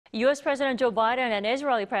U.S. President Joe Biden and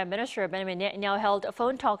Israeli Prime Minister Benjamin Netanyahu held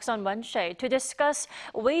phone talks on Wednesday to discuss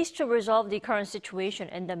ways to resolve the current situation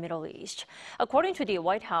in the Middle East. According to the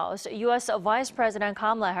White House, U.S. Vice President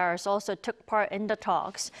Kamala Harris also took part in the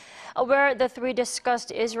talks, where the three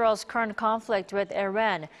discussed Israel's current conflict with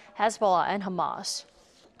Iran, Hezbollah, and Hamas.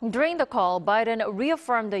 During the call, Biden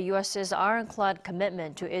reaffirmed the U.S.'s ironclad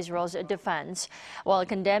commitment to Israel's defense, while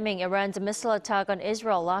condemning Iran's missile attack on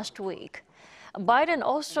Israel last week. Biden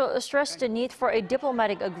also stressed the need for a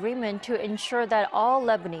diplomatic agreement to ensure that all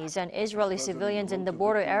Lebanese and Israeli civilians in the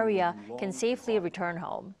border area can safely return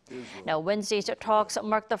home. Now, Wednesday's talks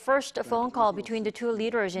marked the first phone call between the two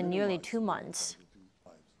leaders in nearly 2 months.